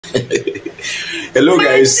Hello, My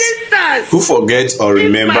guys. sisters, Who forget or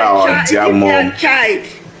remember our dear mom,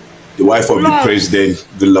 the wife of the president,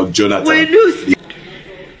 Goodluck Jonathan?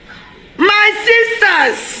 My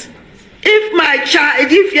sisters,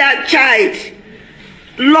 if your child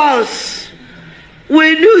lost,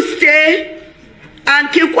 will you stay and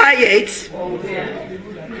keep quiet?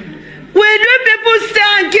 Will you people stay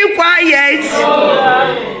and keep quiet?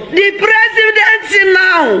 The presidency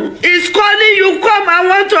now is calling you, come, I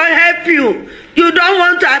want to help you. You don't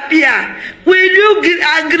want to appear. Will you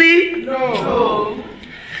agree? No.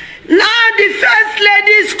 Now the first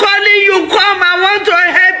lady is calling you, come, I want to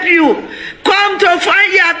help you. Come to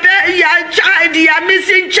find your child, your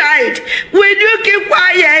missing child. Will you keep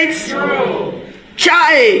quiet? No.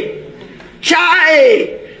 Child,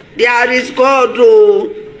 there is God, oh.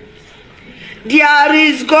 There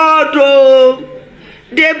is God, oh.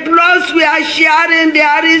 The bloods we are sharing,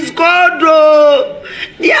 there is God, oh.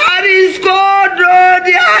 There